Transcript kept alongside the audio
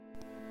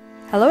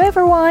Hello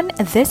everyone,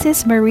 this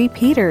is Marie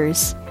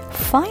Peters.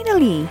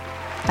 Finally,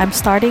 I'm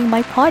starting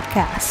my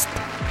podcast.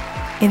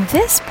 In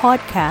this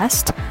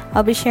podcast,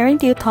 I'll be sharing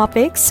to you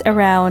topics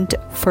around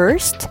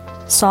first,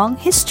 song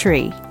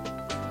history.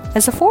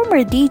 As a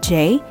former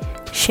DJ,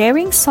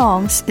 sharing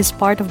songs is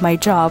part of my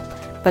job,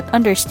 but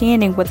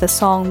understanding what the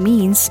song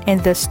means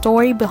and the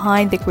story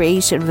behind the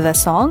creation of the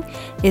song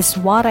is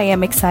what I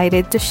am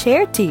excited to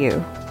share to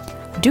you.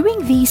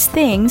 Doing these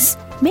things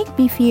make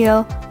me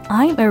feel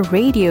I'm a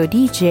radio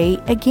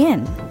DJ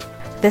again.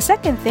 The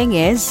second thing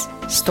is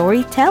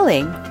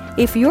storytelling.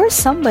 If you're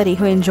somebody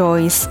who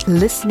enjoys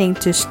listening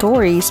to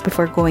stories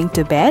before going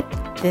to bed,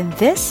 then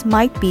this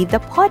might be the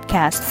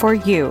podcast for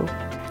you.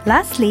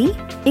 Lastly,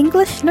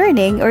 English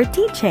learning or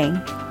teaching.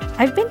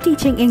 I've been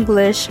teaching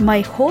English my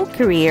whole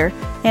career,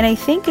 and I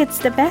think it's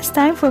the best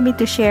time for me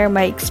to share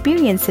my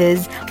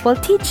experiences while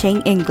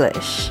teaching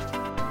English.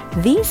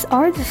 These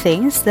are the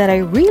things that I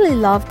really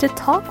love to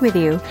talk with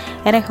you,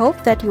 and I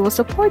hope that you will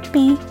support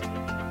me.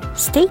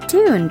 Stay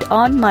tuned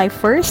on my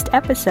first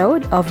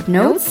episode of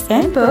Notes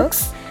and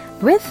Books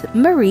with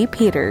Marie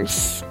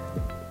Peters.